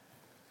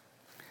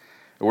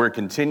We're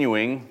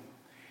continuing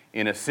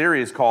in a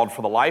series called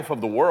For the Life of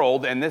the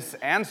World, and this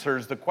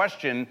answers the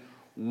question,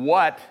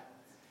 what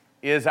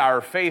is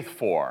our faith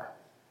for?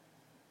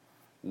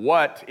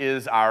 What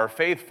is our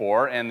faith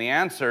for? And the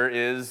answer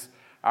is,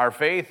 our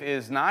faith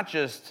is not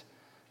just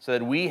so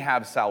that we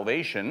have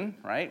salvation,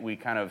 right? We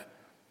kind of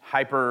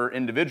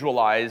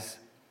hyper-individualize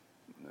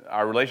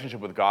our relationship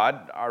with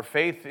God. Our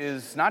faith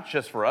is not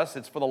just for us,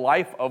 it's for the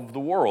life of the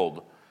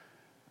world.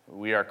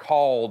 We are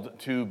called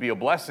to be a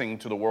blessing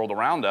to the world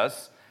around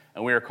us,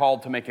 and we are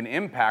called to make an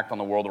impact on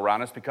the world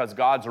around us because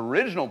God's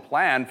original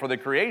plan for the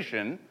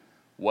creation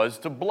was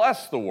to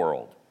bless the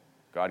world.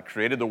 God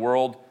created the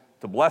world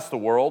to bless the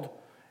world,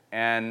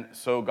 and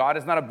so God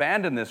has not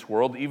abandoned this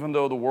world, even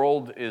though the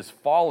world is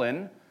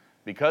fallen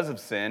because of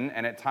sin,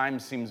 and at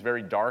times seems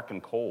very dark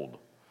and cold.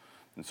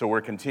 And so we're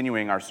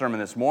continuing. Our sermon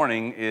this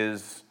morning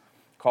is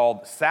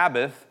called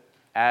Sabbath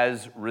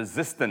as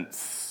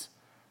Resistance.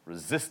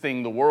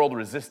 Resisting the world,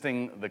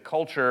 resisting the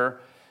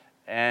culture,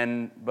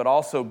 but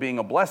also being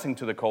a blessing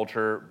to the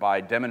culture by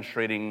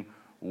demonstrating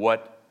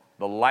what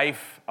the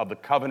life of the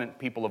covenant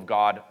people of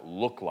God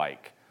look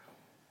like.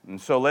 And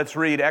so let's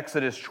read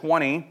Exodus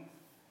 20,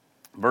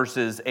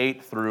 verses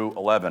 8 through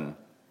 11.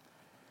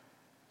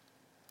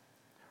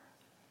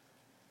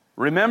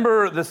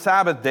 Remember the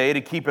Sabbath day to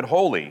keep it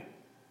holy.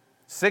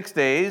 6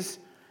 days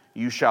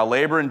you shall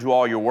labor and do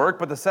all your work,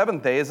 but the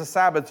seventh day is a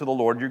Sabbath to the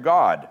Lord your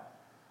God.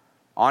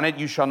 On it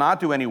you shall not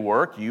do any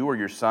work, you or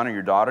your son or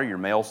your daughter, your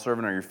male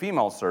servant or your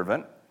female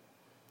servant,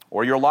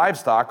 or your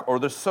livestock, or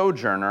the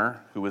sojourner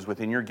who is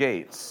within your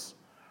gates.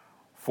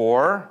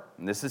 For,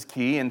 and this is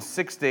key, in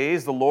 6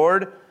 days the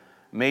Lord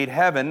made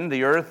heaven,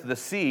 the earth, the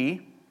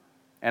sea,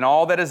 and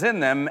all that is in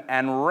them,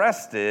 and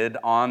rested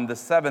on the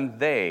seventh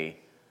day.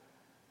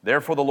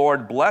 Therefore the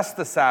Lord blessed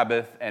the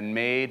Sabbath and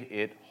made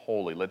it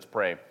holy. Let's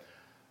pray.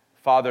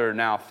 Father,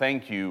 now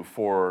thank you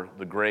for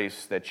the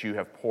grace that you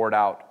have poured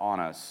out on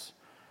us,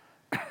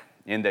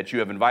 in that you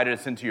have invited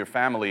us into your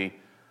family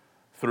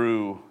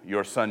through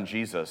your Son,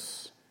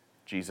 Jesus.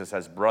 Jesus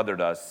has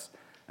brothered us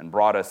and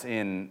brought us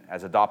in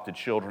as adopted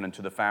children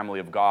into the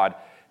family of God.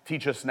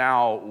 Teach us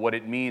now what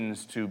it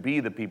means to be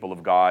the people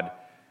of God,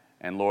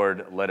 and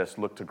Lord, let us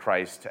look to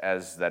Christ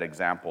as that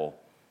example.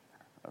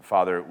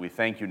 Father, we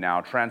thank you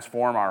now.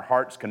 Transform our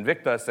hearts,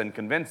 convict us, and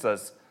convince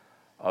us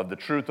of the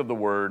truth of the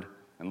word,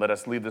 and let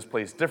us leave this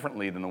place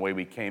differently than the way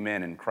we came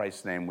in. In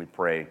Christ's name we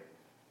pray.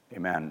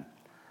 Amen.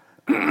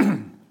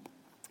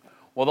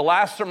 Well, the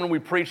last sermon we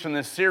preached in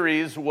this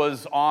series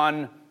was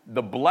on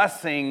the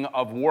blessing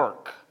of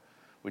work.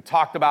 We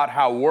talked about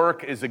how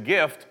work is a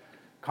gift,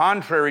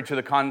 contrary to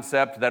the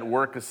concept that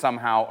work is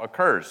somehow a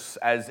curse,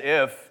 as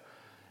if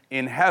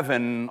in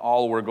heaven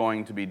all we're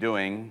going to be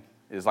doing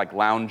is like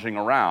lounging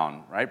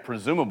around, right?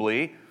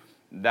 Presumably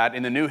that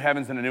in the new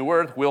heavens and the new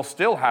earth, we'll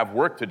still have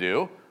work to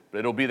do, but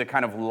it'll be the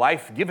kind of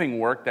life-giving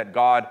work that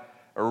God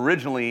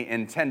originally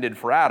intended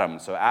for Adam.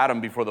 So Adam,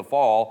 before the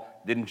fall,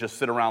 didn't just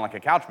sit around like a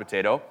couch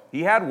potato.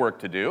 He had work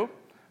to do,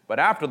 but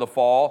after the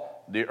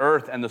fall, the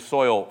earth and the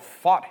soil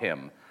fought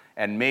him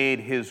and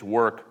made his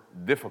work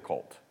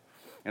difficult.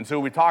 And so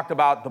we talked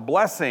about the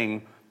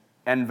blessing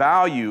and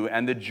value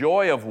and the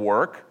joy of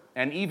work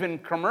and even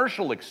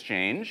commercial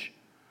exchange,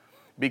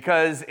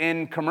 because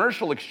in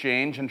commercial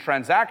exchange and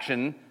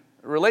transaction,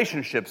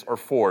 relationships are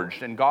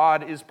forged, and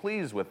God is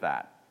pleased with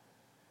that.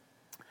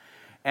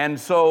 And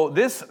so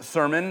this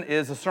sermon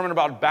is a sermon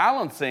about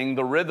balancing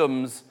the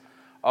rhythms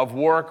of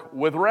work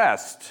with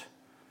rest,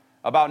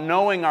 about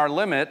knowing our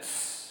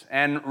limits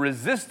and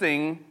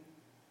resisting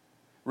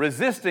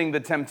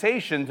the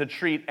temptation to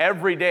treat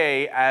every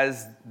day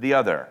as the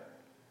other.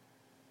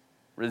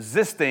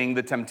 Resisting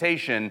the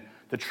temptation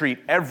to treat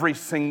every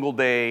single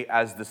day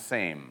as the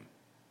same.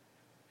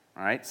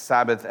 All right,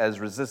 Sabbath as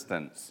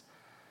resistance.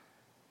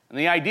 And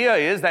the idea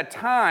is that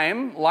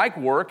time, like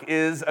work,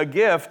 is a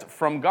gift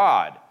from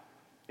God.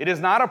 It is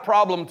not a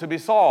problem to be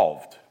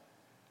solved.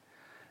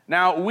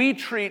 Now, we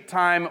treat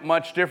time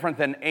much different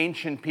than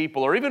ancient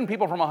people, or even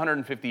people from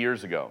 150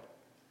 years ago.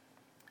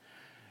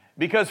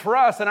 Because for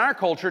us, in our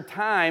culture,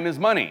 time is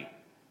money.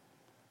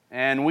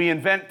 And we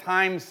invent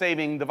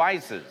time-saving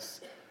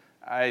devices.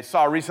 I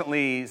saw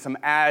recently some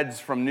ads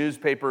from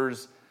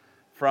newspapers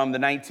from the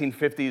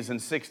 1950s and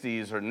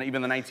 60s, or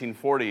even the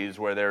 1940s,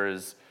 where there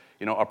is,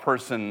 a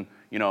person,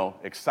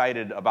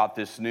 excited about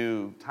this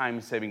new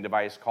time-saving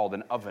device called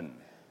an oven.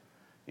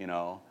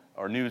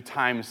 Or new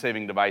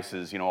time-saving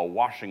devices, a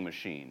washing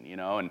machine,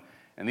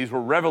 and these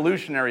were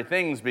revolutionary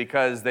things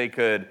because they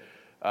could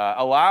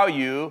allow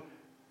you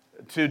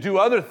to do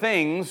other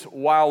things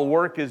while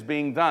work is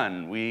being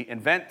done. We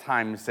invent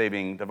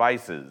time-saving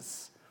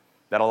devices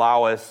that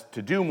allow us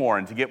to do more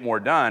and to get more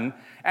done,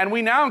 and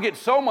we now get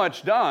so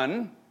much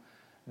done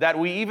that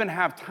we even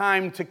have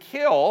time to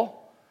kill,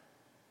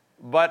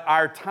 but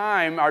our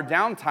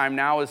downtime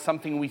now is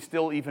something we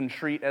still even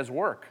treat as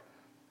work,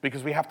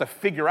 because we have to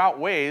figure out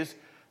ways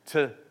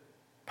to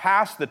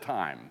pass the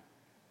time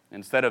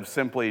instead of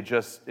simply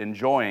just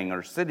enjoying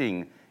or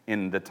sitting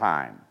in the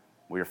time.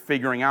 We're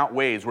figuring out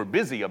ways, we're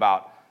busy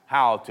about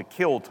how to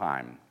kill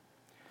time.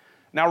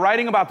 Now,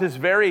 writing about this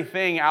very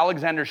thing,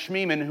 Alexander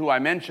Schmemann, who I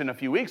mentioned a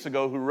few weeks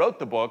ago, who wrote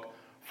the book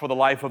For the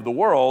Life of the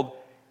World,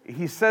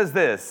 he says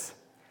this: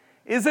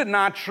 is it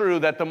not true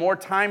that the more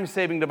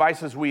time-saving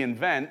devices we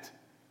invent,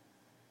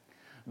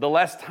 the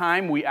less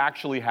time we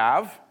actually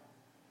have?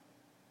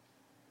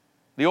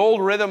 The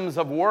old rhythms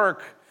of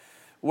work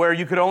where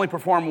you could only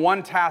perform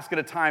one task at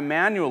a time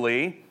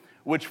manually,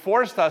 which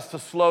forced us to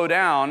slow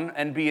down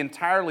and be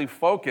entirely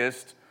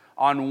focused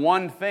on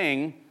one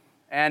thing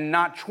and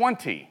not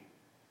 20,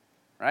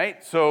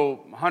 right?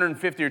 So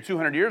 150 or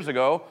 200 years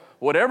ago,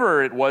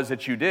 whatever it was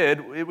that you did,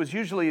 it was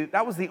usually,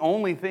 that was the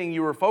only thing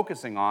you were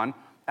focusing on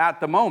at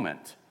the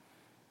moment.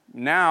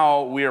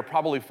 Now we are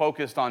probably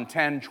focused on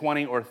 10,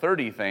 20, or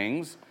 30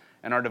 things,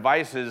 and our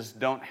devices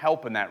don't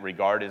help in that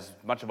regard. As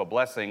much of a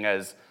blessing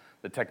as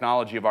the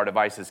technology of our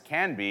devices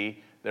can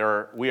be,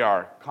 we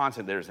are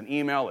constant. There's an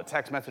email, a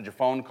text message, a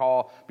phone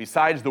call.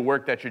 Besides the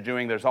work that you're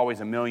doing, there's always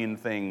a million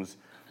things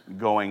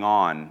going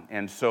on.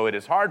 And so it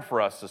is hard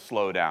for us to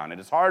slow down. It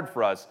is hard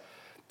for us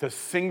to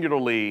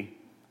singularly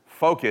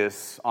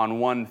focus on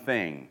one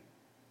thing.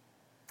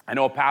 I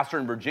know a pastor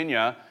in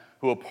Virginia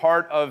who, a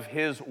part of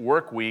his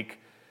work week,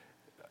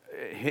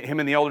 him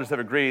and the elders have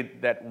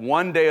agreed that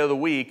one day of the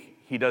week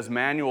he does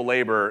manual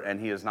labor and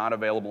he is not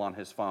available on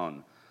his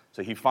phone.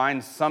 So he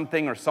finds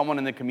something or someone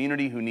in the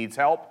community who needs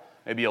help,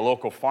 maybe a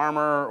local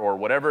farmer or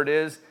whatever it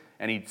is,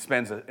 and he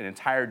spends an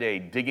entire day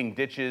digging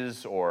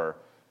ditches or,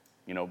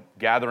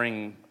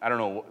 gathering, I don't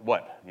know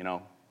what,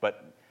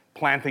 but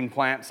planting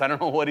plants. I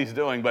don't know what he's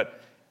doing,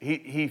 but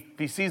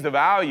he sees the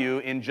value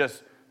in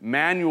just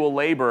manual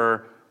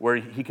labor where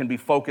he can be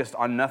focused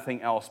on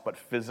nothing else but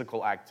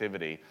physical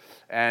activity.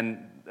 And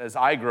as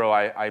I grow,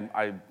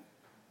 I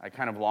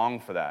kind of long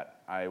for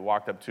that. I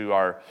walked up to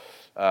our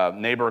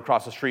neighbor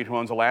across the street who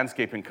owns a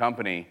landscaping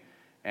company,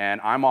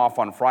 and I'm off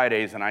on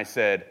Fridays, and I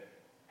said,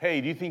 "Hey,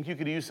 do you think you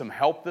could use some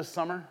help this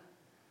summer?"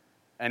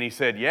 And he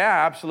said,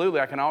 "Yeah, absolutely,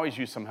 I can always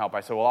use some help."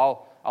 I said,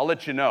 "Well, I'll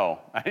let you know."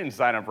 I didn't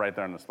sign up right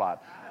there on the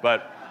spot,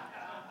 but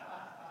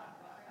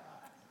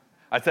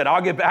I said,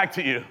 "I'll get back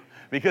to you,"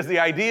 because the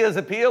idea is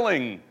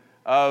appealing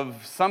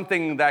of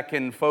something that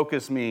can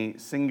focus me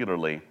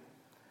singularly.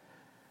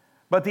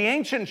 But the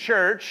ancient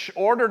church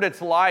ordered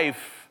its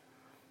life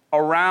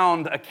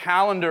around a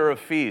calendar of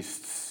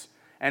feasts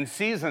and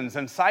seasons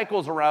and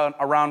cycles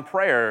around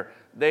prayer.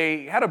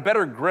 They had a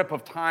better grasp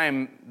of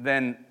time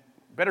than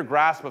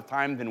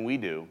we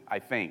do, I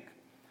think.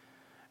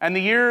 And the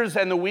years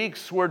and the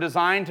weeks were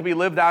designed to be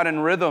lived out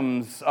in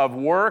rhythms of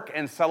work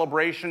and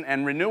celebration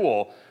and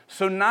renewal.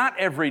 So not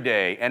every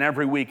day and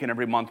every week and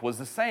every month was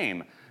the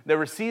same. There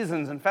were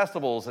seasons and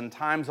festivals and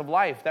times of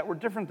life that were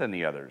different than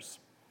the others.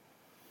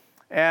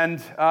 And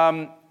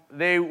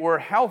they were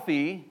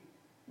healthy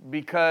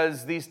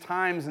because these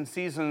times and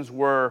seasons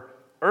were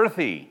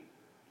earthy.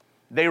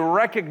 They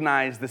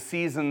recognized the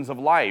seasons of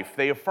life.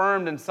 They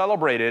affirmed and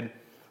celebrated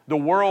the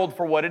world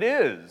for what it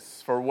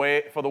is, for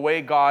the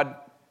way God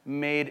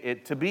made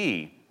it to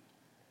be.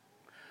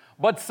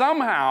 But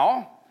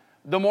somehow,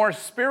 the more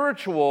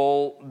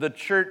spiritual the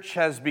church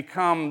has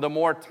become, the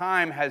more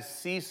time has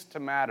ceased to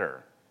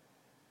matter.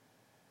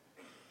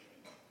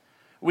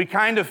 We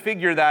kind of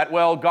figure that,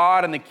 well,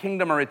 God and the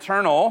kingdom are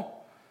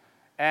eternal,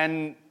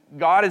 and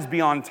God is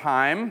beyond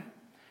time.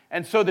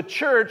 And so the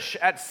church,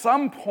 at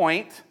some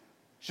point,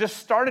 just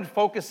started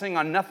focusing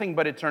on nothing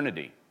but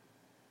eternity.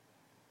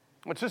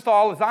 It's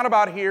not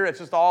about here, it's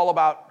just all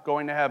about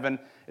going to heaven.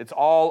 It's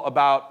all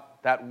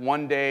about that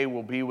one day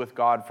we'll be with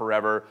God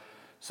forever.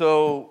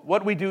 So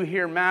what we do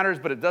here matters,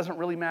 but it doesn't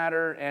really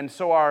matter. And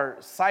so our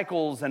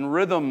cycles and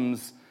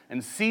rhythms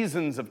and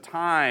seasons of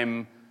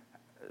time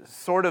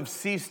sort of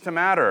cease to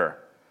matter.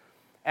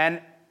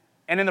 And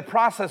in the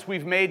process,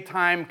 we've made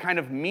time kind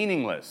of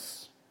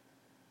meaningless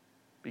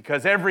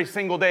because every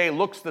single day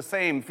looks the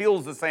same,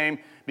 feels the same,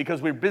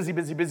 because we're busy,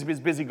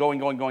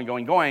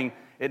 going.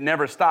 It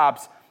never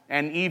stops.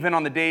 And even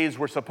on the days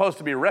we're supposed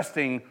to be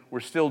resting, we're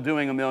still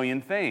doing a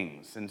million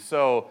things. And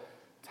so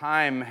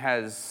time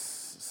has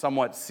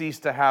somewhat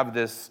ceased to have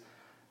this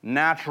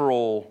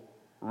natural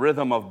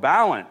rhythm of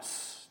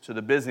balance to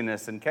the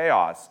busyness and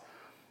chaos.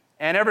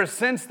 And ever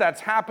since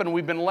that's happened,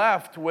 we've been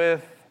left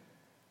with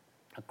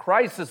a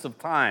crisis of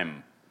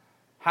time,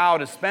 how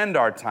to spend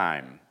our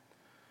time.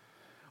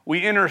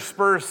 We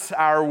intersperse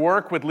our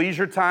work with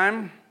leisure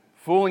time,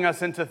 fooling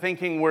us into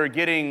thinking we're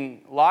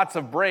getting lots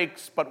of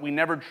breaks, but we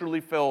never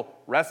truly feel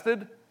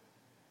rested,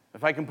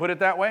 if I can put it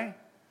that way,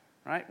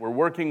 right? We're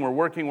working,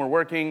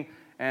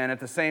 and at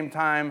the same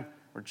time,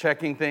 we're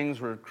checking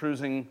things, we're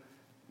cruising,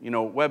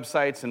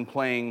 websites and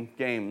playing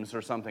games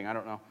or something, I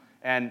don't know.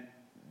 And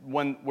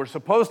when we're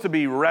supposed to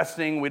be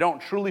resting, we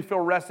don't truly feel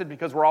rested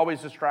because we're always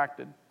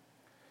distracted.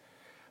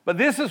 But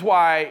this is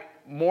why,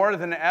 more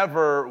than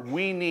ever,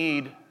 we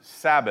need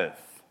Sabbath.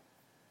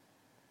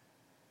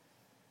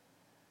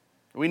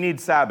 We need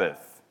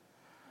Sabbath.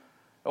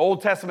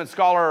 Old Testament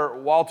scholar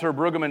Walter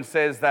Brueggemann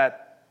says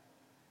that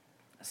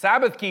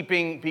Sabbath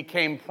keeping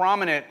became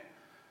prominent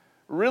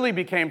really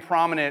became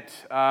prominent,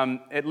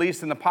 at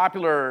least in the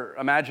popular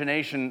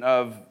imagination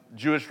of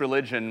Jewish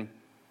religion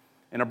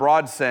in a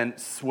broad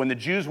sense, when the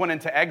Jews went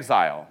into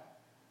exile.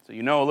 So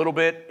you know a little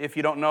bit, if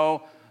you don't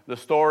know the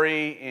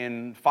story,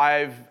 in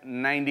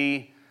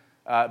 590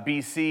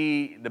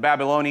 BC, the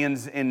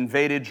Babylonians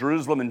invaded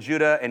Jerusalem and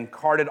Judah and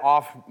carted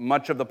off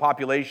much of the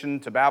population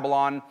to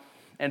Babylon.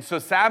 And so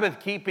Sabbath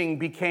keeping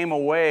became a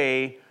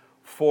way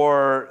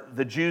for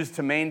the Jews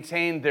to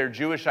maintain their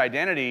Jewish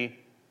identity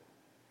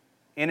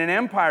in an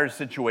empire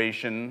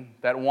situation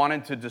that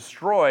wanted to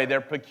destroy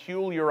their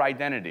peculiar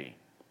identity.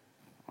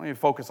 Let me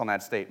focus on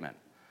that statement.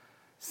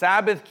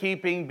 Sabbath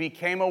keeping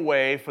became a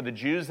way for the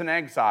Jews in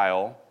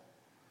exile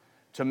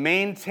to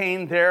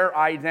maintain their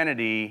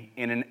identity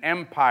in an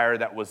empire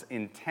that was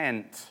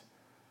intent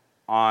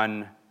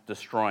on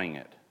destroying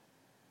it.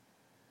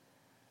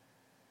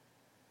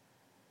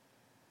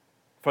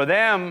 For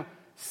them,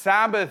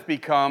 Sabbath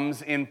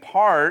becomes, in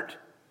part,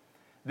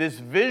 this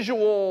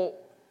visual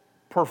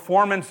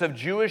performance of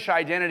Jewish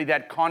identity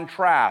that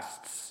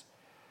contrasts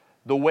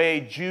the way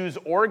Jews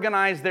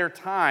organize their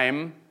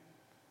time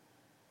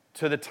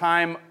to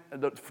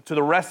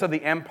the rest of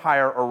the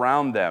empire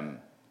around them.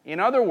 In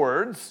other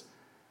words,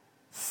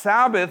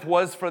 Sabbath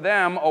was for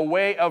them a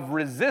way of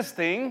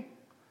resisting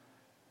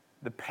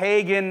the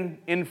pagan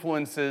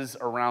influences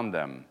around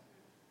them.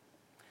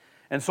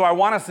 And so I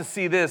want us to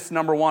see this,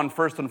 number one,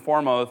 first and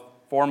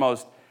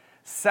foremost,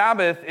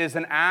 Sabbath is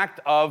an act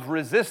of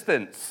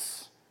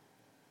resistance.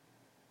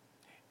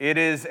 It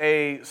is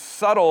a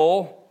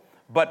subtle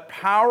but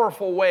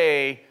powerful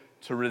way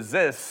to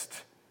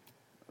resist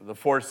the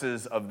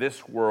forces of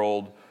this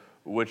world,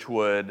 which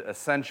would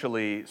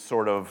essentially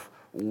sort of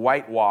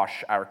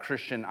whitewash our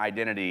Christian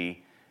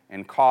identity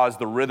and cause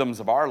the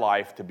rhythms of our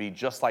life to be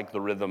just like the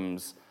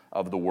rhythms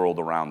of the world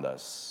around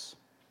us.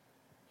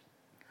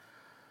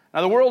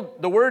 Now,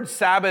 the word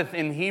Sabbath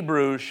in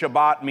Hebrew,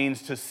 Shabbat,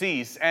 means to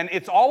cease, and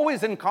it's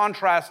always in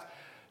contrast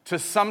to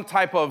some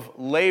type of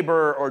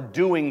labor or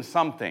doing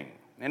something.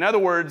 In other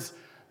words,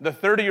 the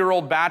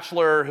 30-year-old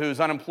bachelor who's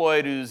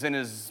unemployed, who's in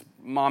his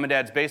mom and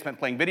dad's basement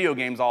playing video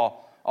games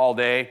all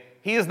day,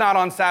 he is not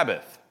on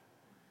Sabbath,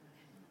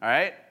 all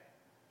right?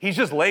 He's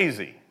just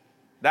lazy.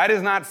 That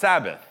is not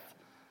Sabbath,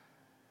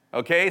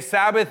 okay?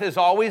 Sabbath is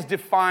always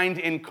defined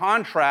in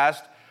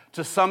contrast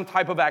to some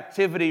type of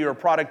activity or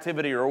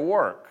productivity or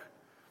work.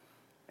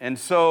 And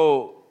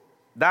so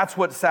that's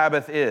what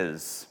Sabbath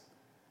is.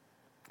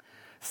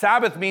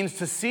 Sabbath means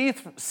to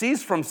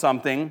cease from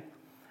something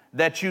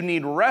that you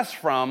need rest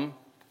from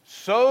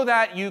so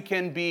that you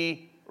can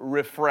be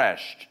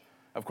refreshed.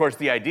 Of course,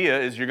 the idea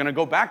is you're going to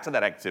go back to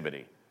that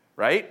activity,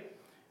 right?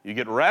 You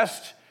get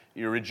rest,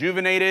 you're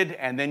rejuvenated,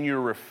 and then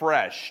you're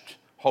refreshed,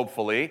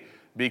 hopefully,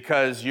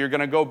 because you're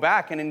going to go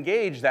back and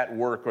engage that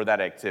work or that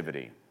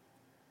activity.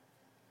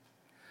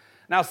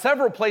 Now,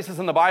 several places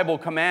in the Bible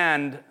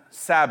command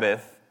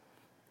Sabbath.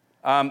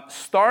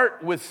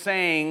 Start with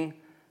saying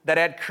that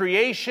at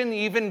creation,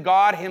 even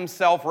God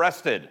himself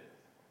rested.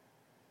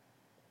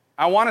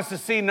 I want us to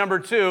see, number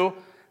two,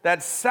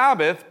 that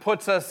Sabbath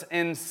puts us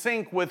in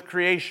sync with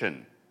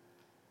creation.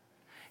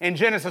 In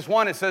Genesis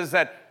 1, it says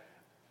that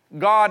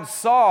God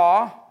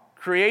saw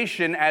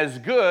creation as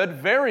good,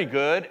 very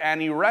good,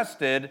 and he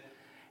rested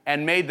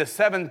and made the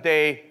seventh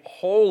day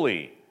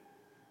holy.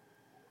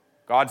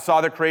 God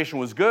saw that creation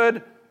was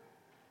good.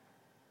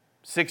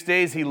 6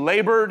 days he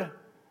labored,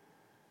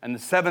 and the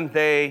seventh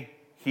day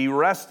he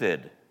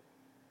rested.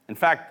 In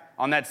fact,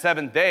 on that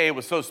seventh day, it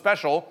was so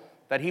special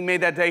that he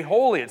made that day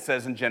holy, it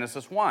says in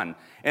Genesis 1.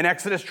 In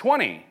Exodus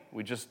 20,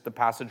 the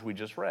passage we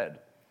just read.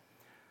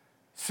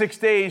 6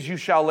 days you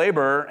shall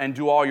labor and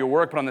do all your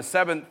work, but on the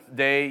Sabbath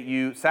day,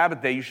 you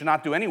should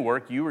not do any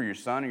work, you or your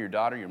son or your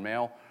daughter, your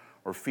male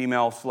or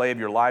female slave,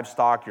 your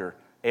livestock, your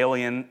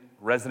alien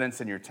residents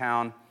in your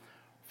town.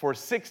 For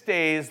 6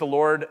 days the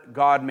Lord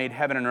God made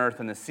heaven and earth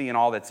and the sea and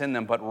all that's in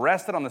them, but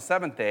rested on the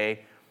seventh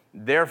day.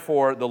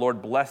 Therefore the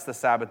Lord blessed the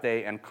Sabbath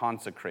day and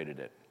consecrated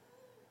it.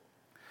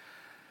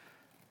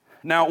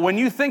 Now, when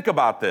you think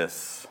about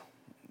this,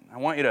 I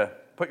want you to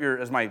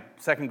as my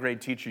second grade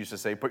teacher used to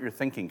say, put your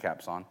thinking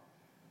caps on.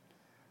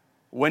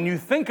 When you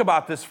think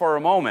about this for a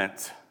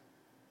moment,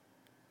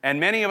 and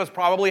many of us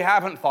probably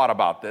haven't thought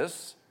about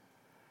this,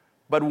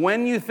 but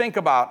when you think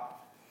about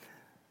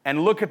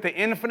and look at the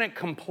infinite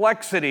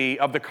complexity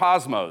of the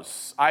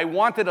cosmos, I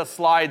wanted a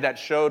slide that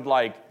showed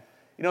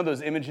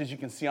those images you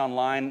can see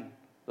online,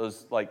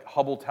 those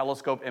Hubble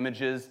telescope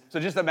images. So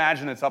just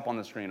imagine it's up on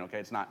the screen, okay?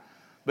 It's not.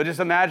 But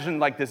just imagine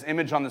this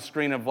image on the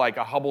screen of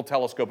a Hubble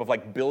telescope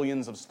of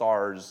billions of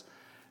stars,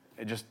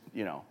 just,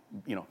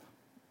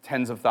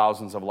 tens of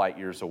thousands of light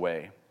years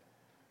away.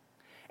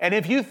 And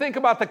if you think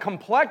about the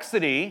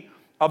complexity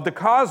of the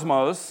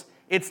cosmos,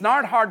 it's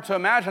not hard to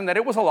imagine that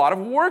it was a lot of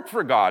work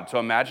for God to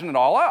imagine it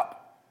all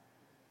up.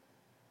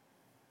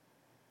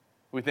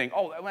 We think,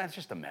 that's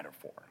just a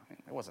metaphor.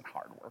 It wasn't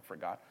hard work for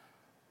God.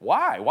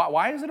 Why?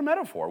 Why is it a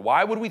metaphor?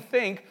 Why would we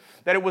think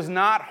that it was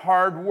not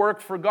hard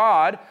work for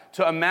God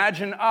to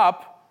imagine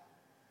up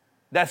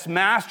this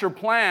master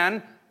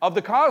plan of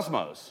the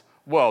cosmos?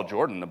 Well,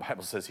 Jordan, the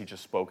Bible says he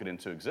just spoke it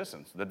into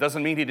existence. That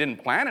doesn't mean he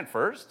didn't plan it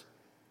first.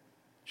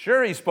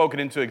 Sure, he spoke it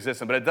into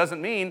existence, but it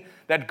doesn't mean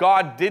that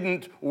God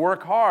didn't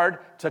work hard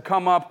to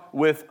come up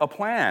with a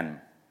plan.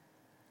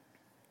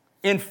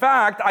 In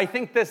fact, I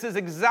think this is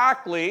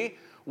exactly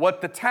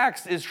what the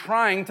text is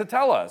trying to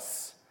tell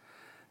us,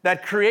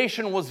 that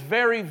creation was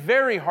very,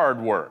 very hard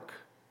work.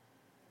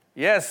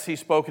 Yes, he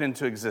spoke it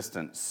into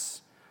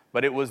existence,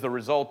 but it was the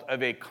result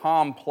of a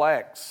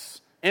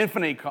complex,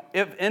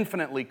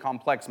 infinitely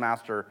complex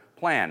master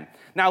plan.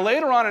 Now,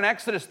 later on in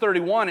Exodus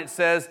 31, it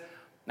says,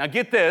 now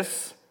get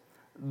this,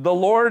 the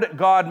Lord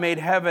God made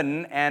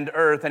heaven and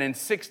earth, and in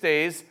 6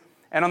 days,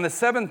 and on the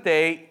seventh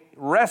day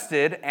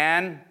rested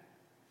and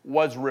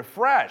was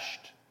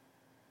refreshed.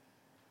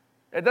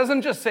 It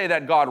doesn't just say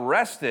that God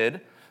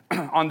rested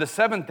on the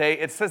seventh day,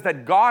 it says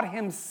that God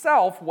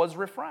himself was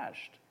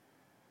refreshed.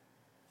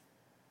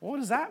 What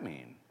does that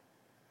mean?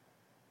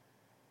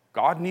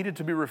 God needed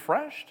to be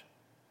refreshed?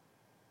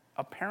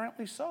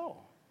 Apparently so.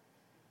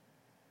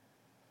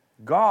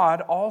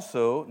 God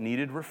also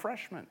needed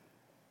refreshment.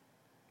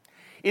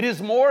 It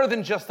is more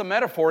than just a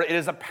metaphor, it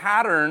is a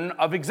pattern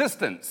of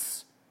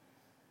existence.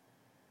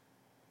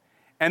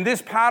 And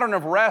this pattern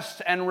of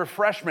rest and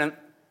refreshment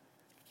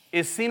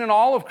is seen in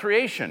all of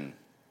creation.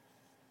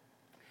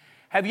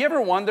 Have you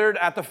ever wondered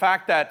at the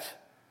fact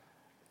that,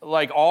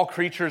 like, all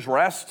creatures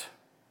rest?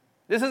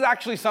 This is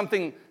actually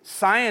something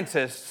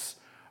scientists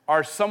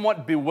are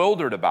somewhat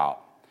bewildered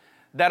about,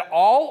 that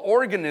all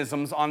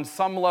organisms on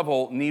some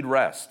level need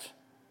rest.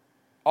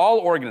 All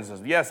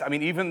organisms. Yes, I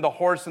mean, even the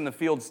horse in the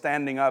field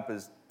standing up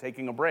is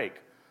taking a break.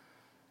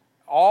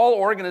 All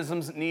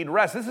organisms need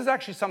rest. This is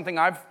actually something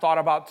I've thought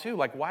about too.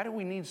 Like, why do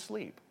we need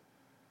sleep?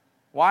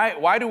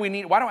 Why do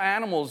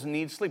animals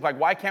need sleep? Like,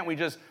 why can't we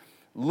just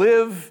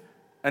live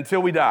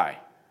until we die?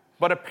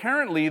 But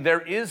apparently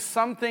there is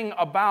something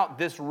about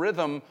this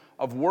rhythm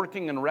of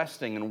working and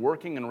resting and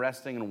working and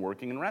resting and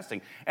working and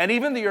resting. And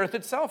even the earth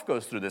itself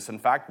goes through this. In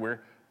fact,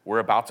 we're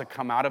about to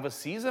come out of a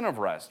season of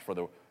rest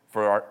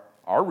for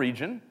our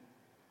region,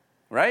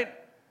 right?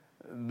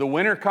 The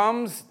winter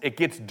comes, it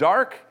gets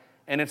dark,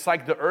 and it's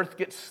like the earth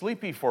gets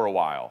sleepy for a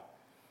while.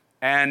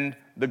 And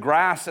the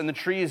grass and the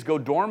trees go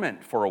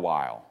dormant for a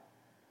while.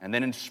 And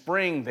then in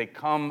spring, they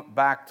come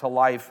back to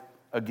life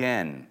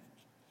again.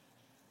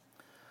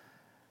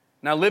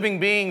 Now, living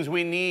beings,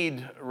 we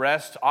need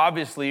rest,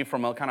 obviously,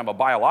 from a kind of a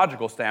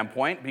biological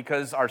standpoint,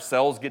 because our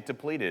cells get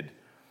depleted.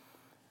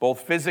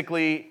 Both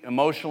physically,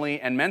 emotionally,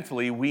 and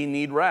mentally, we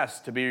need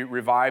rest to be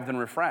revived and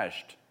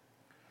refreshed.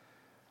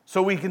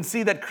 So we can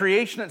see that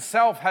creation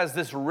itself has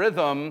this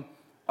rhythm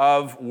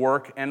of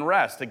work and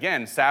rest.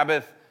 Again,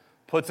 Sabbath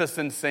puts us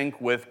in sync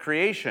with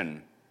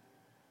creation.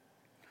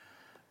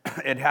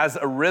 It has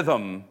a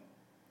rhythm.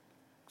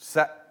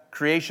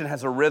 Creation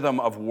has a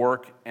rhythm of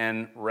work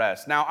and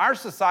rest. Now, our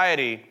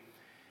society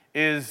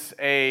is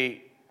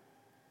a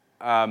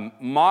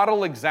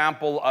model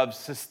example of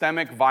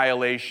systemic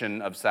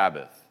violation of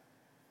Sabbath.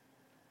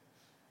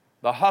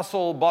 The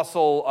hustle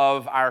bustle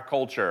of our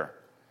culture.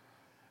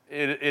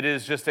 It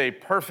is just a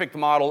perfect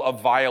model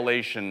of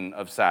violation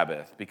of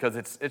Sabbath because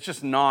it's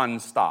just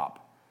nonstop.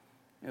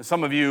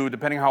 Some of you,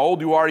 depending how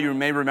old you are, you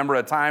may remember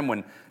a time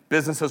when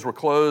businesses were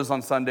closed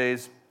on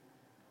Sundays,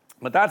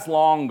 but that's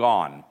long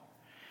gone.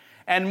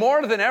 And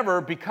more than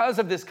ever, because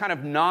of this kind of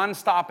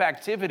nonstop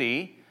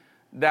activity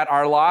that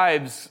our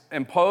lives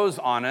impose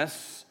on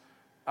us,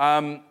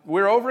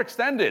 we're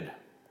overextended.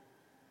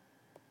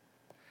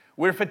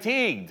 We're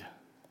fatigued.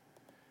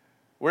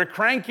 We're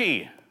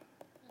cranky.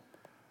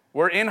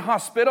 We're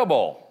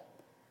inhospitable.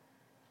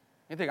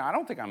 You think, I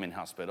don't think I'm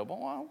inhospitable.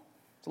 Well,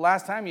 it's the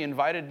last time you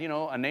invited,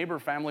 a neighbor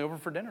family over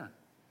for dinner,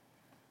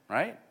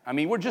 right? I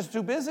mean, we're just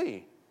too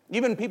busy.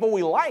 Even people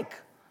we like,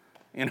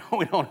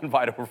 we don't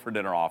invite over for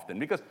dinner often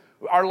because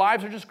our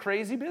lives are just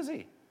crazy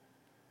busy,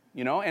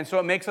 and so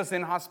it makes us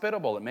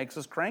inhospitable. It makes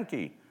us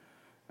cranky.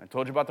 I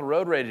told you about the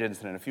road rage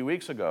incident a few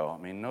weeks ago.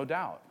 I mean, no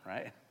doubt,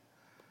 right?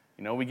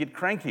 We get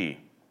cranky.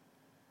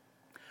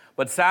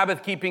 But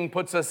Sabbath keeping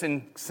puts us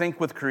in sync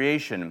with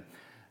creation.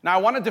 Now,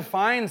 I want to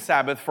define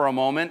Sabbath for a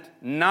moment,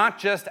 not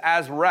just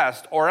as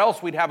rest, or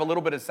else we'd have a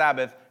little bit of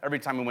Sabbath every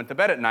time we went to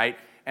bed at night,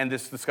 and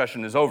this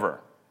discussion is over.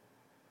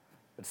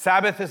 But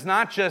Sabbath is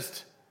not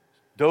just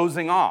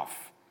dozing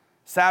off.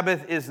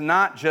 Sabbath is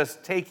not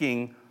just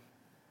taking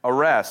a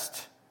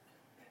rest.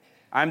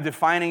 I'm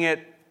defining it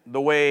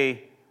the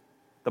way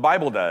the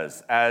Bible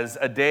does, as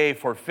a day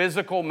for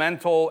physical,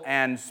 mental,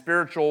 and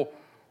spiritual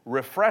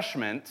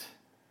refreshment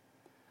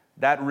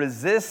that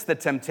resists the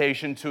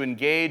temptation to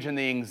engage in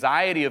the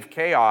anxiety of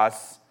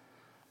chaos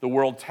the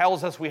world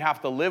tells us we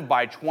have to live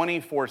by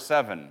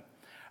 24/7.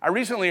 I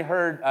recently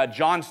heard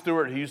Jon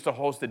Stewart, who used to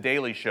host The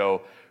Daily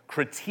Show,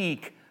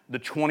 critique the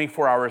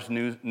 24-hour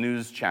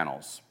news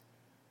channels.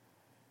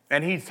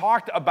 And he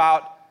talked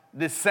about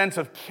this sense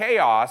of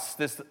chaos,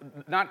 this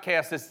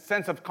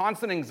sense of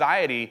constant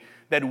anxiety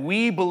that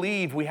we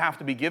believe we have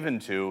to be given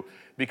to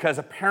because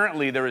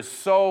apparently the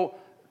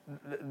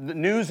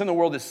news in the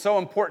world is so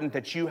important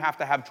that you have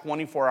to have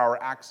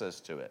 24-hour access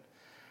to it.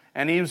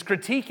 And he was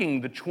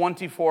critiquing the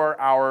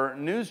 24-hour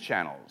news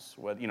channels,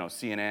 with,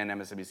 CNN,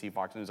 MSNBC,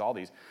 Fox News, all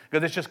these,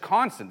 because it's just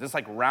constant. This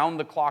like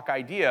round-the-clock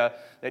idea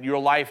that your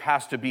life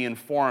has to be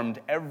informed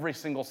every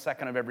single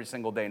second of every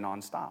single day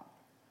nonstop.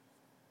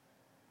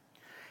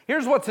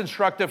 Here's what's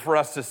instructive for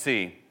us to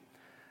see,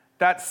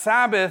 that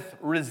Sabbath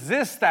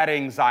resists that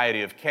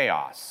anxiety of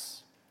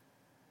chaos.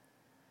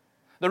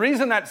 The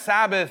reason that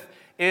Sabbath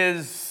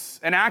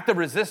is an act of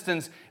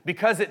resistance,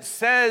 because it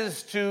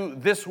says to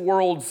this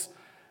world's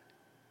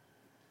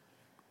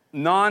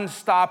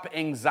nonstop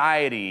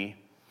anxiety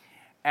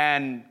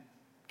and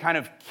kind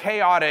of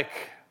chaotic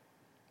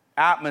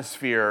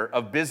atmosphere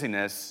of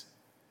busyness,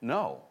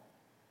 no.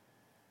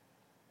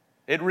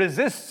 It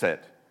resists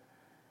it.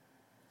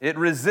 It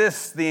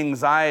resists the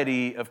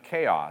anxiety of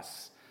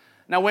chaos.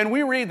 Now, when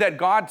we read that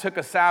God took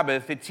a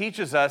Sabbath, it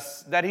teaches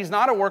us that he's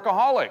not a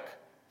workaholic,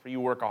 for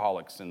you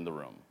workaholics in the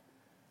room.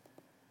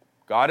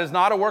 God is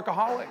not a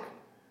workaholic.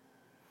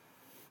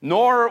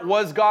 Nor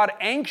was God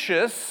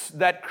anxious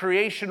that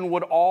creation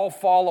would all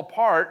fall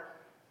apart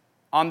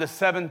on the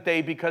seventh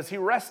day because he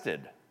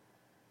rested.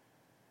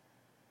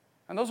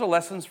 And those are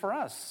lessons for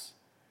us.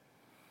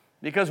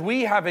 Because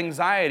we have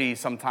anxiety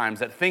sometimes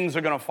that things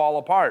are going to fall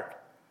apart.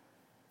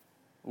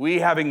 We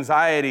have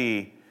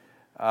anxiety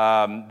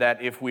that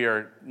if we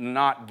are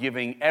not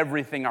giving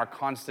everything our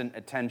constant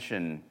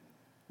attention,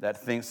 that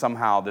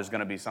somehow there's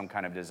going to be some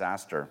kind of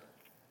disaster.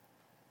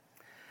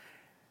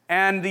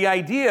 And the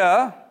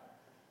idea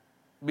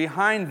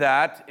behind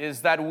that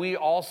is that we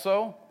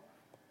also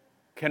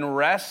can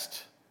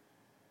rest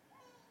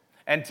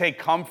and take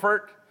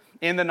comfort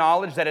in the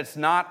knowledge that it's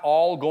not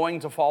all going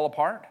to fall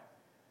apart.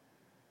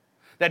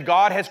 That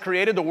God has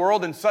created the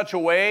world in such a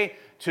way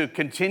to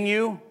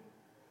continue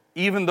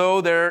even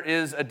though there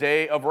is a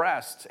day of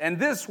rest. And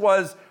this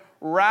was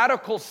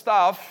radical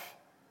stuff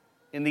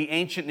in the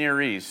ancient Near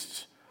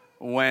East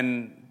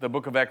when the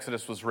book of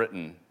Exodus was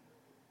written.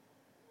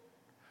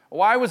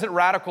 Why was it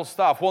radical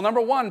stuff? Well,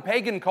 number one,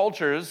 pagan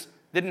cultures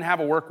didn't have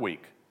a work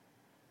week.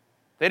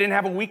 They didn't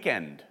have a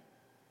weekend.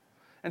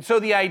 And so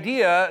the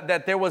idea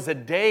that there was a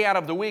day out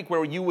of the week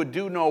where you would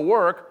do no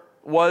work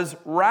was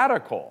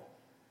radical.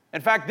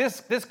 In fact,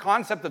 this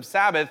concept of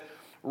Sabbath,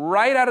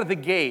 right out of the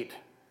gate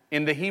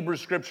in the Hebrew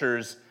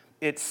Scriptures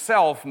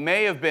itself,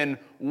 may have been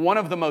one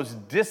of the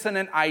most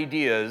dissonant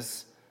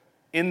ideas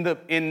in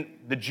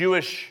the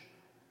Jewish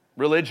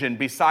religion,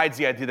 besides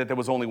the idea that there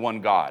was only one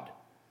God.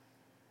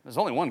 There's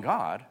only one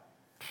God.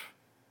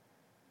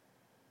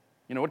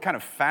 What kind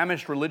of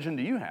famished religion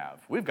do you have?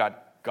 We've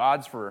got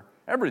gods for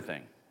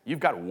everything. You've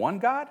got one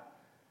God?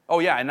 Oh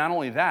yeah, and not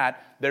only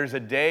that, there's a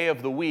day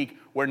of the week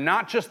where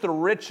not just the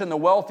rich and the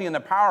wealthy and the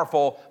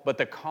powerful, but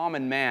the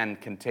common man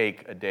can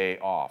take a day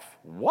off.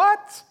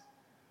 What?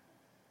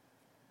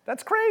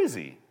 That's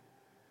crazy.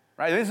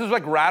 Right? This is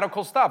like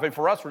radical stuff. And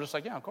for us, we're just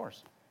like, yeah, of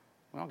course.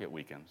 We all get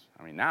weekends.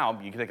 Now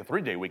you can take a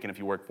 3-day weekend if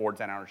you work 4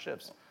 10-hour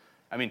shifts.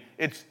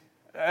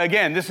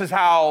 Again, this is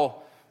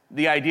how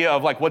the idea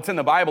of like what's in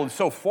the Bible is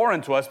so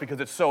foreign to us because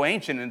it's so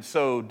ancient and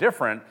so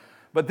different.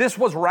 But this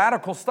was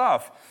radical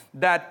stuff,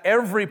 that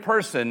every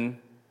person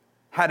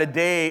had a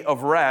day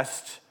of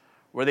rest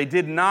where they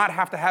did not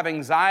have to have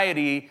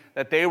anxiety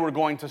that they were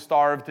going to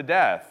starve to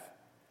death.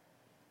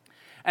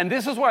 And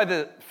this is why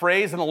the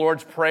phrase in the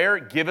Lord's Prayer,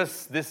 "Give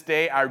us this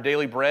day our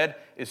daily bread,"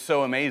 is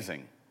so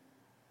amazing.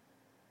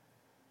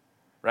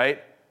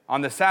 Right?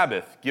 On the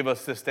Sabbath, give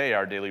us this day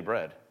our daily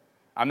bread.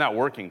 I'm not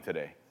working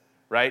today,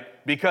 right?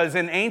 Because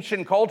in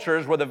ancient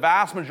cultures where the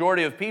vast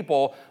majority of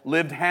people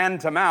lived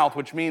hand to mouth,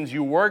 which means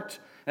you worked,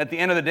 and at the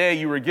end of the day,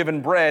 you were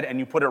given bread and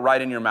you put it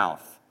right in your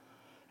mouth.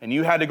 And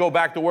you had to go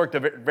back to work the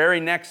very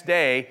next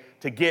day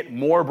to get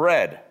more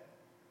bread,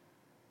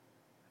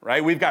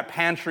 right? We've got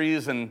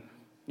pantries and,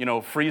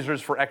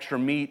 freezers for extra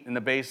meat in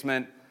the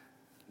basement.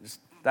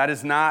 That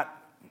is not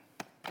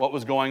what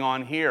was going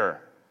on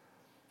here.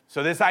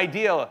 So this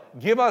idea,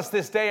 give us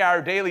this day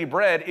our daily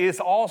bread, is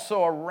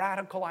also a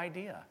radical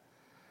idea.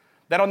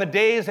 That on the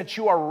days that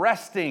you are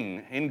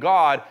resting in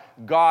God,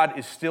 God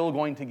is still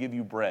going to give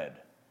you bread.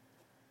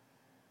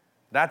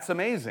 That's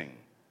amazing.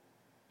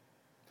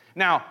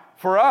 Now,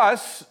 for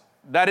us,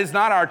 that is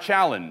not our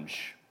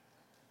challenge.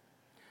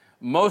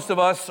 Most of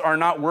us are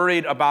not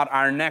worried about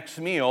our next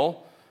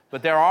meal,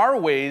 but there are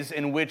ways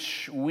in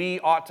which we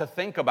ought to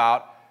think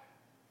about,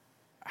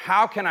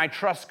 how can I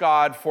trust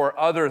God for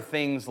other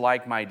things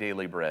like my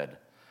daily bread?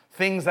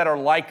 Things that are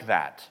like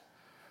that.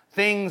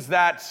 Things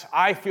that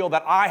I feel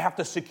that I have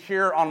to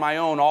secure on my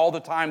own all the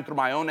time through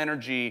my own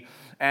energy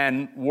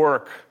and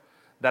work,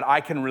 that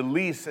I can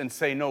release and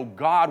say, no,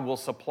 God will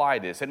supply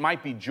this. It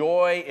might be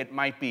joy, it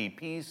might be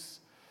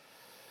peace,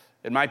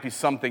 it might be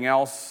something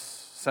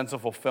else, sense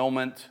of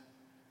fulfillment,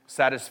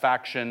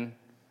 satisfaction.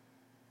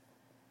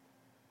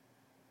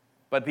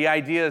 But the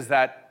idea is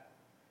that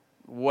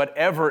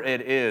whatever it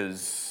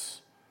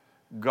is,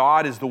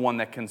 God is the one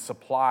that can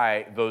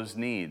supply those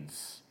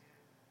needs.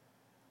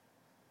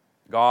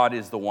 God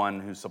is the one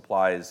who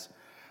supplies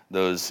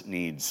those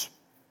needs.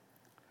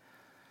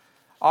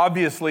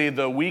 Obviously,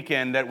 the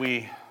weekend that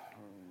we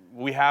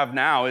we have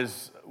now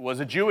was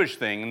a Jewish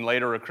thing and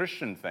later a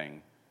Christian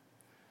thing.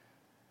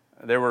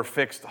 There were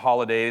fixed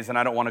holidays, and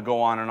I don't want to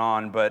go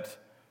on, but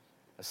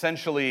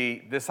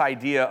essentially this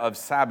idea of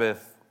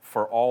Sabbath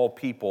for all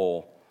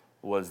people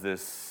was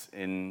this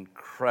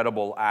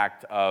incredible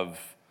act of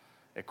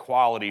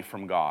equality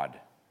from God.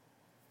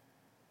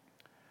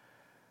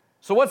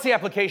 So what's the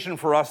application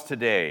for us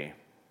today?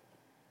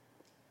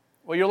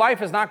 Well, your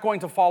life is not going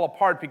to fall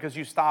apart because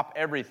you stop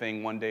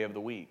everything one day of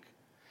the week.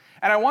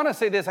 And I want to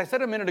say this. I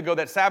said a minute ago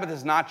that Sabbath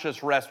is not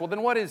just rest. Well,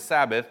 then what is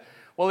Sabbath?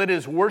 Well, it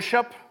is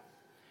worship,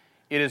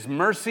 it is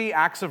mercy,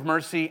 acts of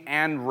mercy,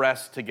 and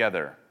rest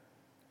together.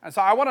 And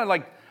so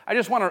I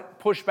just want to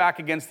push back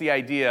against the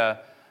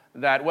idea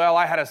that, well,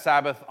 I had a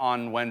Sabbath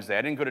on Wednesday.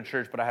 I didn't go to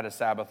church, but I had a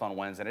Sabbath on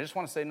Wednesday. And I just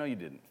want to say, no, you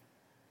didn't.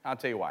 I'll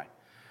tell you why.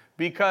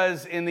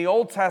 Because in the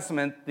Old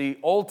Testament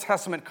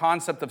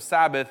concept of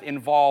Sabbath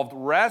involved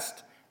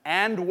rest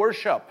and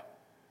worship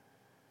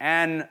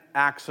and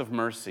acts of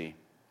mercy.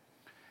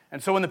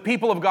 And so when the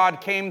people of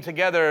God came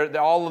together,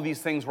 all of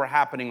these things were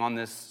happening on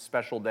this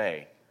special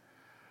day,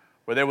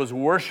 where there was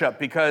worship,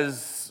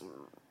 because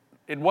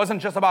it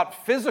wasn't just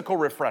about physical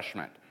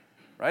refreshment,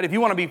 right? If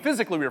you want to be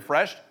physically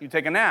refreshed, you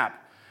take a nap.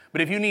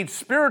 But if you need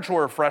spiritual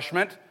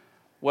refreshment,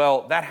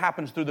 well, that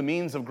happens through the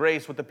means of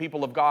grace with the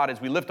people of God as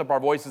we lift up our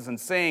voices and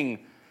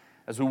sing,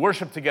 as we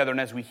worship together, and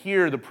as we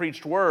hear the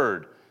preached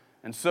word.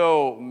 And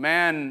so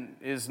man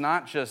is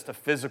not just a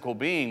physical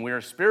being, we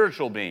are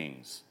spiritual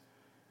beings.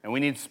 And we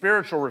need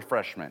spiritual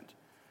refreshment.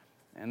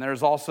 And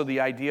there's also the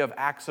idea of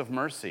acts of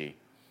mercy,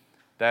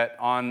 that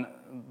on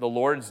the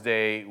Lord's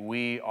Day,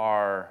 we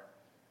are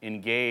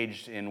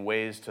engaged in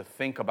ways to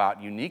think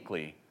about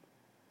uniquely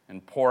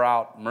and pour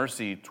out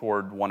mercy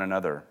toward one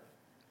another.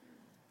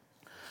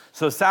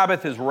 So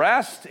Sabbath is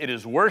rest, it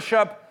is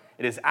worship,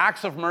 it is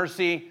acts of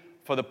mercy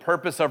for the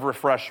purpose of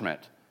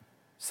refreshment.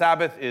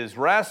 Sabbath is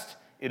rest,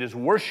 it is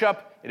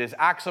worship, it is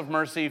acts of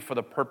mercy for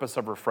the purpose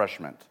of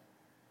refreshment.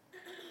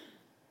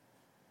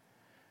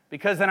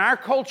 Because in our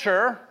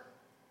culture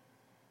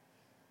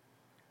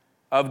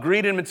of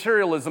greed and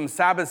materialism,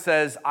 Sabbath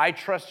says, I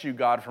trust you,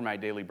 God, for my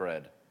daily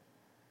bread.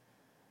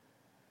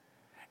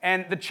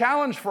 And the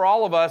challenge for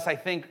all of us, I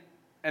think,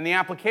 and the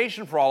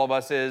application for all of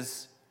us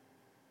is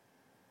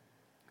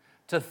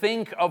to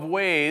think of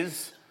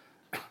ways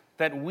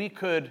that we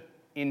could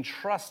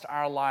entrust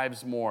our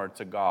lives more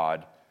to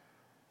God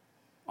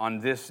on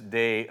this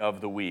day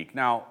of the week.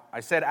 Now, I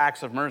said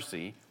acts of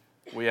mercy.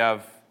 We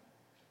have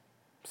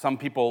some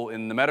people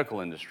in the medical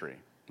industry.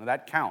 Now,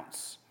 that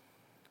counts.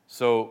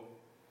 So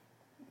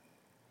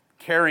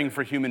caring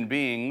for human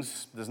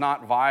beings does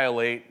not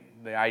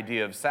violate the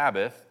idea of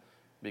Sabbath,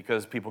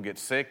 because people get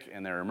sick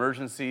and there are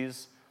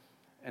emergencies.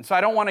 And so I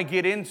don't want to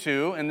get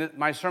into, and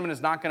my sermon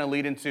is not going to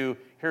lead into,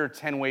 here are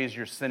 10 ways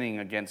you're sinning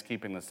against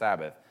keeping the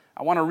Sabbath.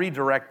 I want to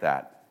redirect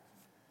that.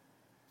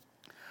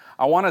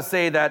 I want to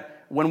say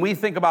that when we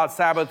think about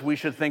Sabbath, we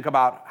should think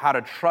about how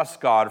to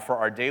trust God for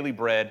our daily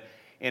bread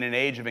in an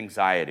age of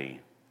anxiety.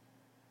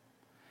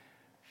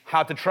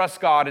 How to trust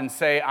God and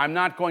say, I'm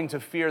not going to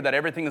fear that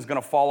everything is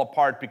going to fall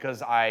apart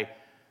because I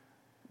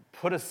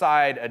put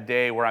aside a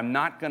day where I'm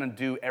not going to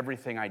do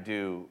everything I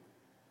do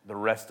the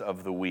rest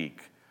of the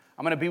week.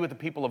 I'm going to be with the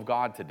people of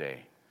God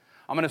today.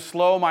 I'm going to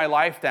slow my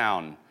life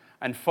down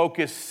and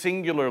focus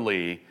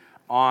singularly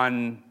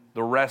on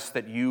the rest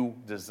that you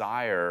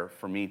desire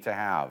for me to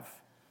have.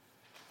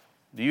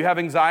 Do you have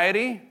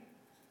anxiety?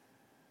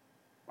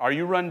 Are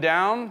you run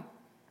down?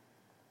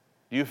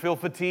 Do you feel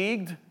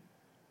fatigued?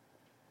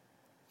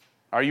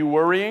 Are you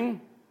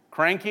worrying,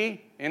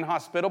 cranky,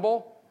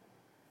 inhospitable?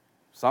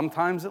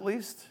 Sometimes at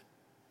least.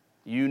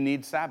 You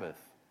need Sabbath.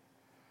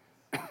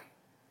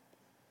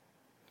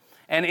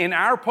 And in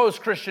our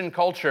post-Christian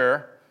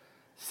culture,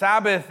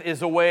 Sabbath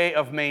is a way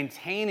of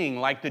maintaining,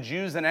 like the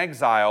Jews in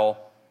exile,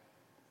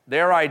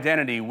 their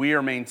identity. We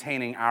are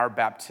maintaining our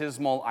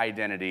baptismal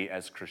identity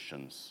as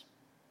Christians.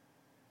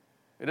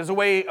 It is a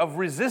way of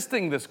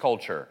resisting this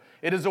culture.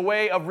 It is a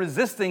way of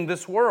resisting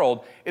this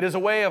world. It is a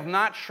way of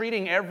not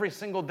treating every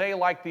single day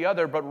like the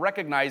other, but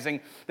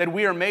recognizing that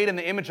we are made in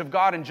the image of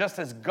God, and just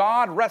as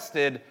God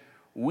rested,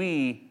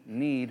 we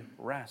need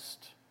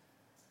rest.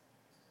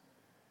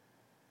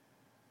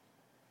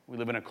 We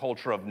live in a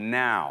culture of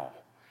now.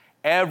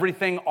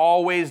 Everything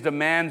always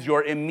demands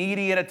your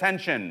immediate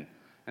attention.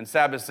 And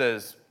Sabbath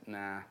says,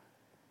 nah,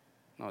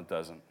 no it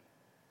doesn't.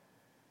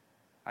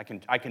 I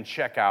can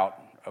check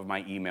out of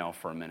my email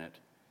for a minute,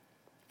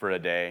 for a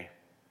day.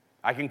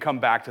 I can come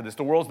back to this.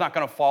 The world's not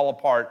going to fall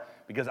apart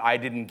because I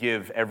didn't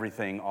give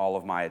everything all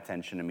of my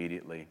attention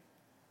immediately.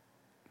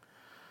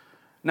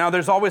 Now,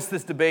 there's always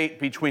this debate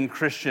between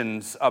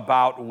Christians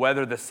about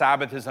whether the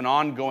Sabbath is an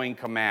ongoing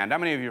command. How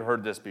many of you have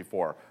heard this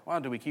before? Well,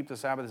 do we keep the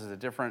Sabbath? Is it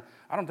different?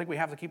 I don't think we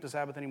have to keep the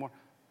Sabbath anymore.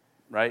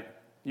 Right?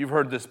 You've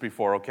heard this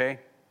before, okay?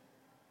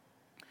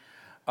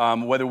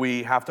 Whether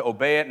we have to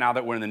obey it now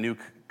that we're in the new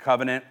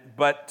covenant.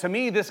 But to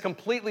me, this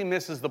completely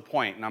misses the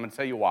point, and I'm going to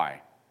tell you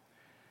why.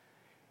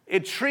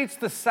 It treats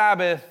the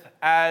Sabbath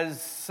as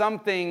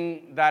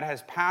something that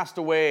has passed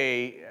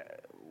away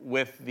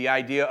with the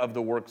idea of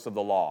the works of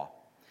the law.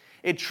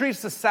 It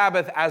treats the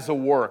Sabbath as a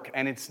work,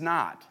 and it's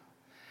not.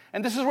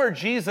 And this is where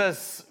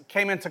Jesus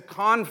came into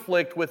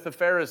conflict with the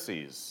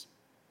Pharisees.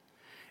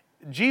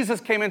 Jesus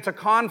came into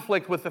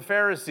conflict with the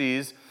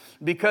Pharisees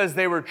because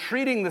they were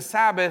treating the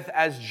Sabbath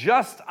as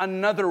just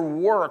another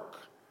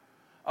work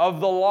of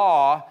the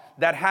law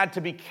that had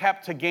to be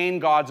kept to gain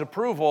God's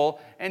approval.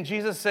 And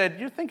Jesus said,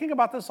 you're thinking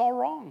about this all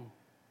wrong.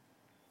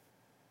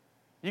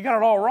 You got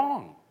it all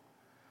wrong.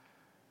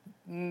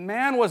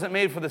 Man wasn't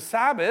made for the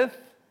Sabbath.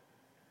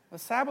 The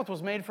Sabbath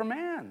was made for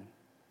man.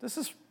 This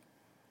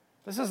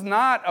is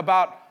not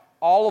about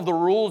all of the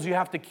rules you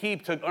have to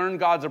keep to earn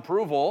God's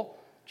approval.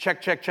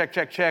 Check, check, check,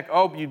 check, check.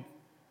 Oh,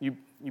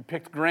 you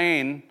picked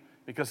grain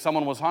because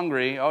someone was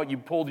hungry. Oh, you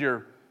pulled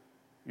your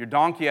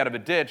donkey out of a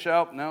ditch.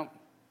 Oh, no.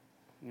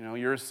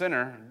 You're a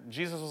sinner.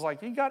 Jesus was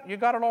like, you got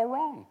it all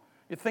wrong.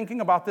 You're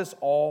thinking about this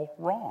all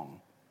wrong.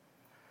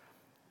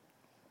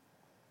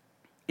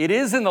 It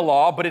is in the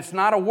law, but it's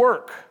not a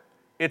work.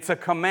 It's a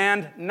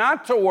command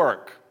not to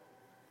work,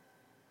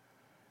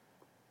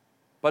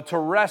 but to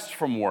rest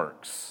from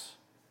works.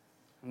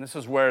 And this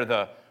is where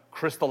the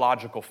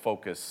Christological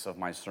focus of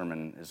my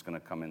sermon is going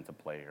to come into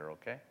play here,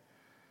 okay?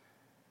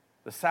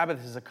 The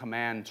Sabbath is a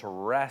command to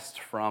rest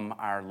from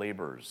our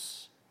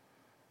labors,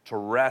 to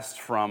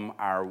rest from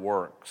our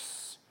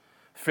works.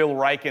 Phil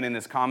Ryken in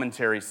his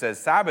commentary says,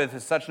 Sabbath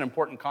is such an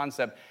important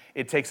concept,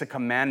 it takes a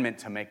commandment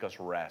to make us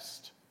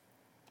rest.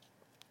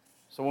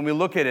 So when we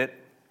look at it,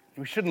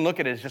 we shouldn't look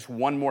at it as just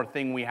one more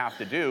thing we have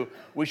to do.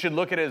 We should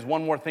look at it as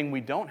one more thing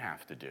we don't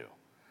have to do.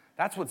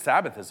 That's what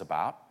Sabbath is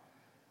about.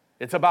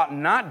 It's about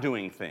not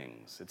doing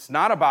things. It's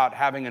not about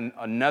having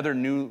another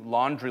new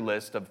laundry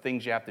list of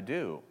things you have to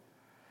do.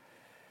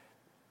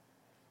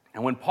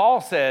 And when Paul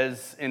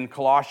says in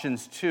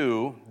Colossians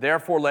 2,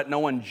 therefore let no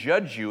one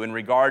judge you in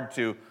regard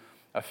to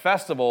a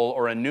festival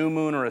or a new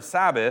moon or a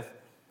Sabbath,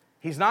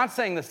 he's not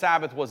saying the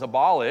Sabbath was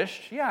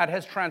abolished. Yeah, it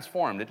has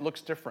transformed. It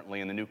looks differently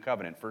in the new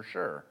covenant for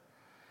sure.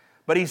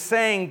 But he's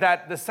saying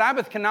that the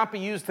Sabbath cannot be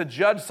used to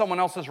judge someone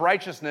else's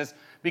righteousness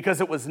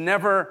because it was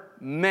never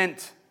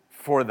meant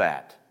for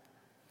that.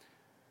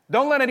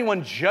 Don't let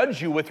anyone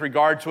judge you with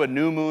regard to a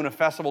new moon, a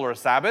festival, or a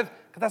Sabbath,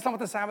 because that's not what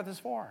the Sabbath is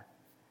for.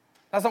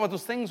 That's not what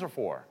those things are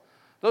for.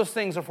 Those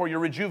things are for your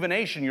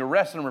rejuvenation, your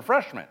rest and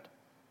refreshment.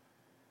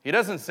 He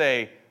doesn't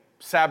say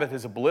Sabbath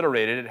is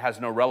obliterated, it has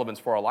no relevance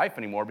for our life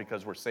anymore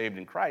because we're saved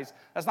in Christ.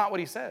 That's not what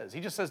he says.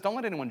 He just says, don't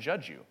let anyone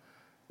judge you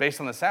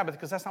based on the Sabbath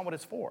because that's not what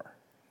it's for.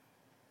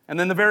 And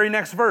then the very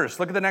next verse,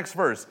 look at the next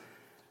verse.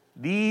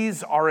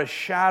 These are a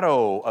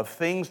shadow of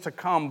things to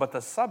come, but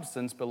the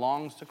substance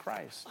belongs to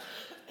Christ.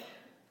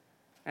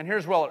 And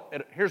here's where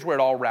it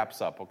all wraps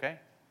up, okay?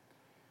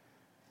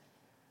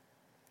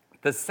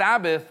 The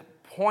Sabbath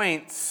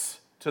points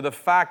to the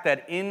fact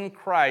that in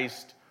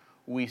Christ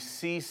we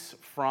cease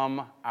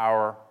from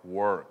our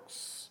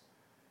works.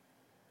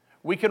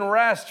 We can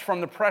rest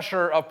from the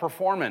pressure of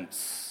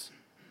performance.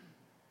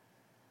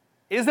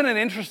 Isn't it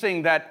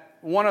interesting that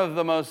one of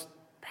the most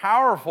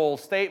powerful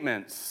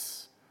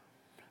statements,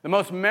 the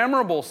most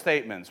memorable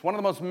statements, one of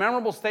the most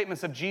memorable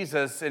statements of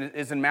Jesus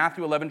is in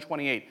Matthew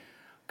 11:28.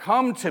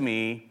 Come to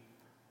me,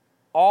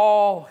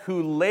 all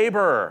who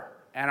labor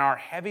and are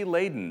heavy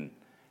laden,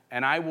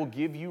 and I will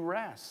give you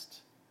rest.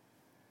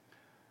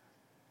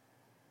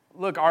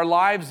 Look, our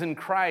lives in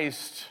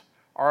Christ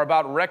are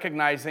about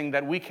recognizing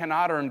that we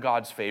cannot earn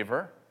God's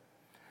favor,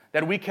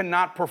 that we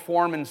cannot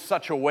perform in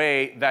such a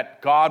way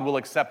that God will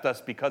accept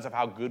us because of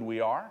how good we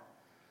are.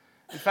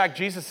 In fact,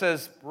 Jesus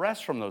says,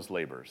 rest from those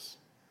labors.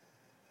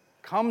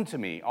 Come to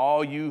me,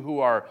 all you who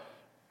are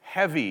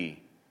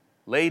heavy,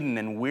 laden,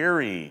 and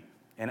weary,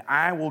 and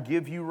I will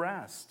give you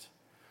rest.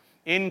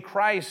 In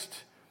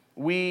Christ,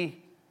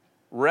 we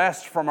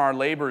rest from our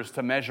labors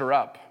to measure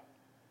up,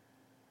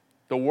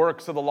 the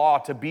works of the law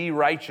to be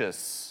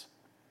righteous,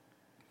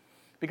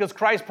 because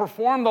Christ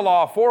performed the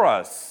law for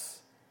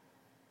us.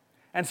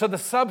 And so the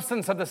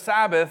substance of the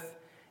Sabbath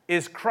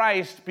is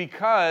Christ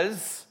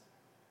because,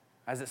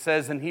 as it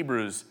says in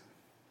Hebrews,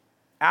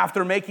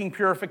 after making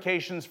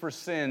purifications for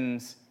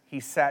sins, he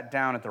sat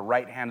down at the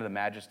right hand of the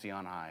Majesty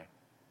on high.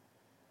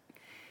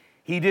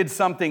 He did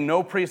something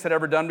no priest had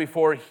ever done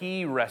before.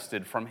 He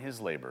rested from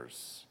his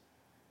labors,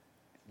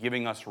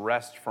 giving us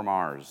rest from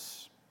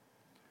ours.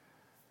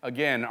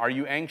 Again, are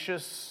you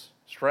anxious,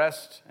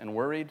 stressed, and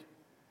worried?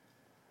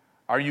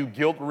 Are you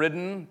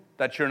guilt-ridden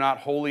that you're not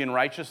holy and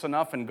righteous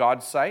enough in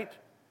God's sight?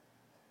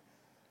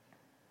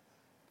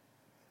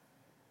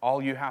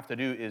 All you have to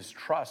do is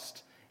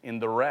trust in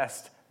the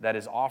rest that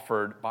is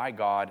offered by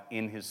God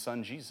in his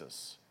Son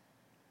Jesus.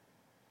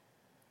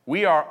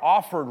 We are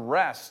offered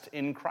rest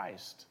in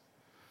Christ.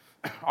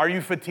 Are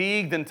you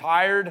fatigued and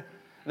tired?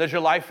 Does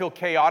your life feel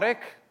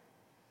chaotic?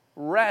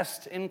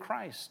 Rest in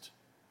Christ.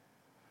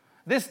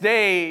 This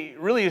day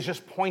really is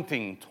just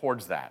pointing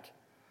towards that.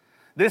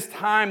 This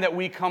time that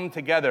we come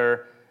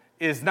together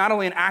is not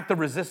only an act of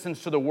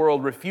resistance to the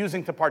world,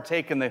 refusing to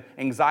partake in the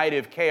anxiety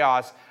of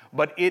chaos,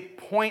 but it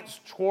points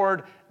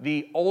toward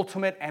the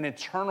ultimate and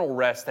eternal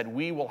rest that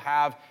we will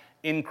have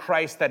in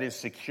Christ that is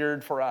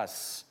secured for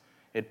us,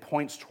 it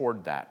points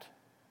toward that.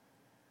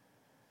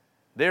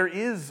 There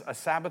is a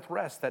Sabbath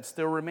rest that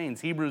still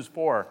remains. Hebrews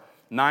 4,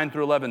 9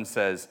 through 11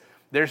 says,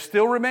 there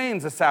still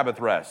remains a Sabbath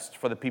rest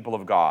for the people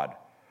of God.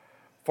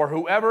 For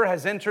whoever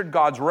has entered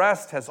God's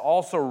rest has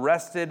also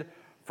rested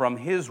from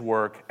his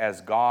work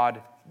as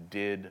God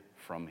did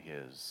from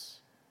his.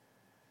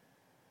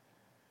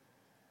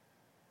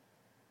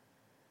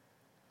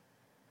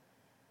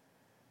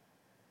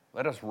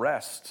 Let us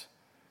rest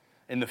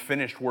in the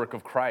finished work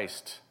of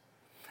Christ.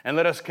 And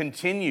let us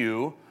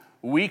continue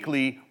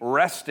weekly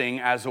resting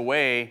as a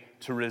way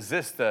to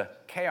resist the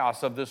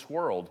chaos of this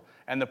world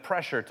and the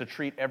pressure to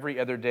treat every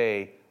other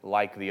day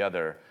like the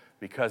other.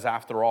 Because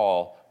after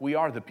all, we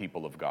are the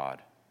people of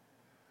God.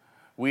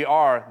 We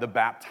are the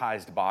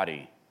baptized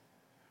body,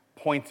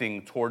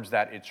 pointing towards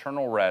that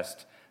eternal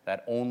rest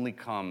that only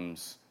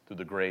comes through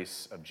the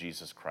grace of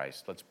Jesus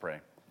Christ. Let's pray.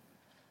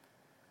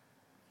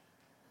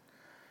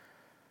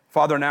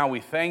 Father, now we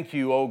thank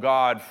you, O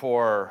God,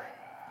 for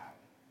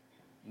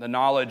the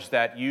knowledge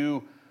that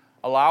you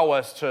allow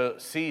us to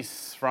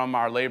cease from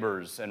our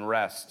labors and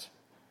rest.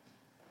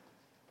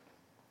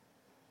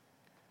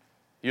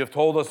 You have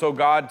told us, O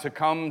God, to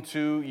come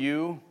to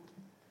you,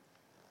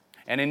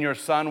 and in your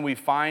Son we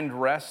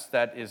find rest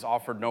that is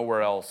offered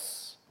nowhere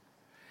else.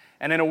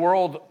 And in a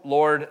world,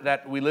 Lord,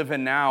 that we live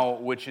in now,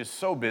 which is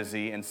so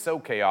busy and so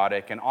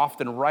chaotic, and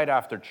often right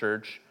after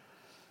church,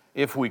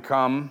 if we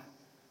come,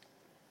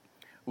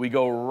 we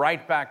go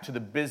right back to the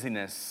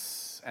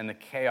busyness and the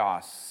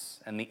chaos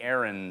and the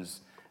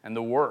errands and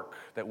the work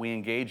that we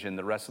engage in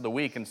the rest of the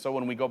week. And so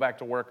when we go back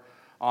to work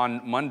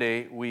on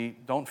Monday, we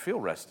don't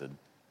feel rested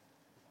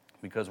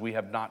because we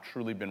have not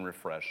truly been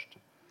refreshed.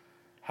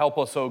 Help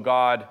us, O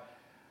God,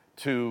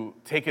 to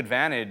take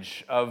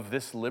advantage of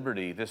this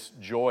liberty, this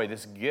joy,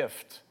 this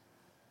gift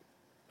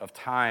of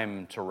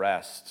time to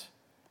rest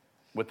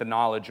with the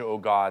knowledge, O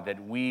God,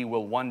 that we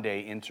will one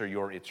day enter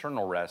your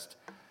eternal rest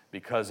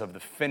because of the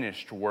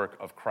finished work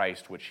of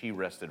Christ, which he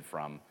rested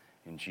from.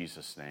 In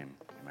Jesus' name,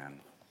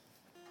 amen.